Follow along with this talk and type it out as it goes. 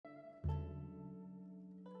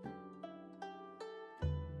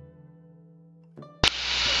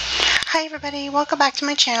Hi everybody, welcome back to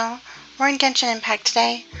my channel. We're in Genshin Impact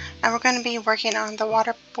today, and we're going to be working on the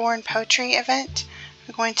Waterborne Poetry event.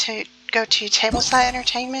 We're going to go to Tableside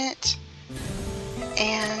Entertainment,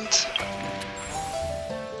 and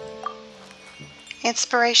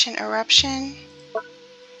Inspiration Eruption,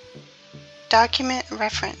 Document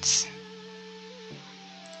Reference.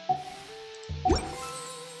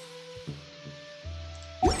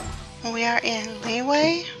 We are in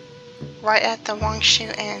Leeway, right at the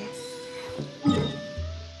Wangshu Inn.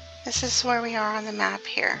 This is where we are on the map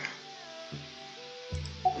here.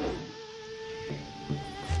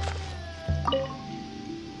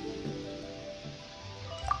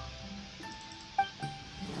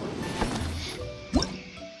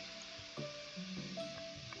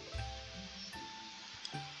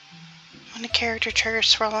 When a character triggers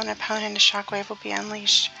swirl on an opponent, a shockwave will be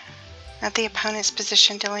unleashed at the opponent's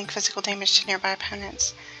position, dealing physical damage to nearby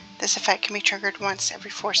opponents. This effect can be triggered once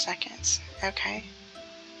every 4 seconds. Okay.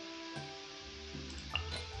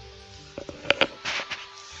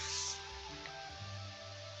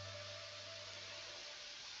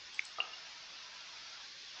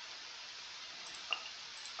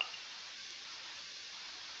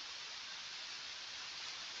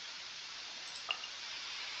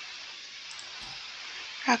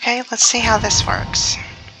 Okay, let's see how this works.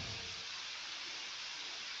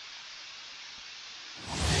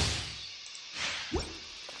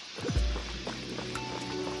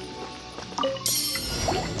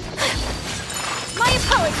 My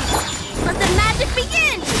apologies! Let the magic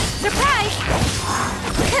begin! Surprise!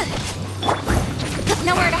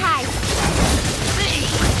 Nowhere to hide.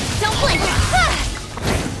 Don't blink!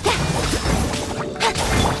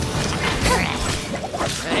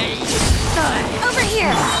 Over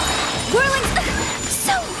here! Whirling...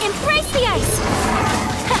 So, embrace the ice!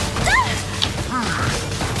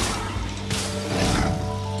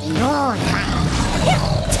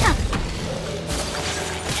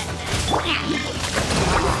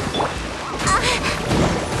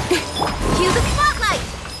 Cue the spotlight!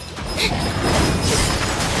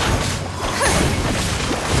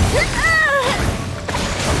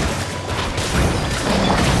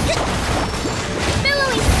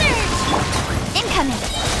 Billowing surge! Incoming!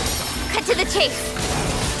 Cut to the chase!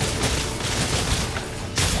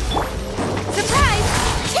 Surprise!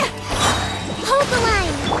 Hold the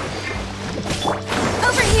line!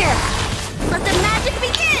 Over here! Let the magic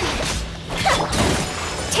begin!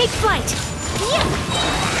 Take flight!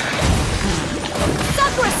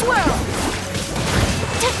 Sakura swirl!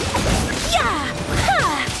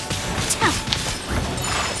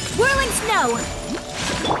 Whirling snow!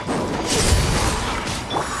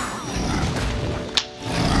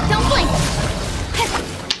 Don't blink!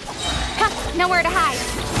 Nowhere to hide!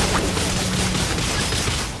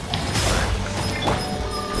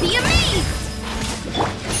 Be amazed!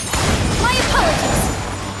 My apologies!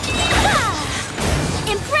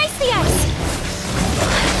 Embrace the ice!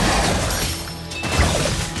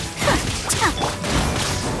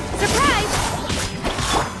 Surprise!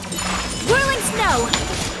 Whirling snow!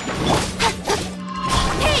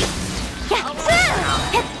 Hey!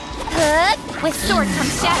 With sword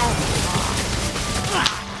comes shadow.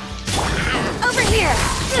 Over here!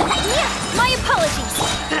 My apologies!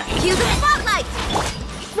 Cue the spotlight!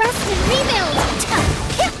 Rest and rebuild!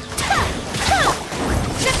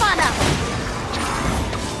 Zip on up!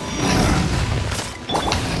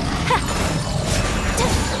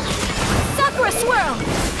 Sakura swirl!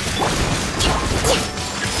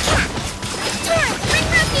 Torrent, bring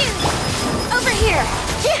refuge! Over here!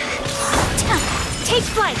 Take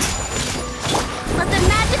flight! Let the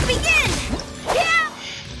magic begin!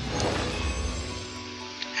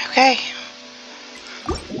 Okay.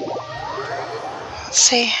 Let's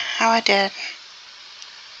see how I did.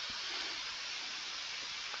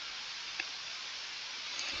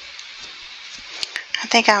 I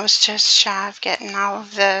think I was just shy of getting all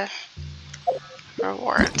of the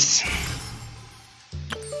rewards.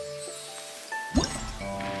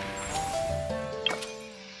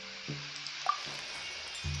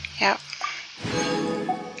 Yep.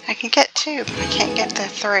 I can get 2, but I can't get the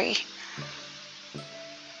 3.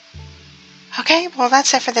 Okay, well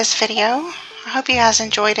that's it for this video. I hope you guys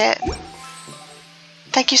enjoyed it.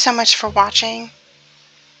 Thank you so much for watching.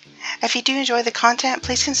 If you do enjoy the content,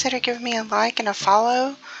 please consider giving me a like and a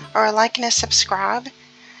follow, or a like and a subscribe.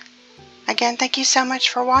 Again, thank you so much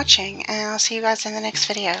for watching, and I'll see you guys in the next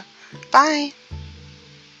video. Bye!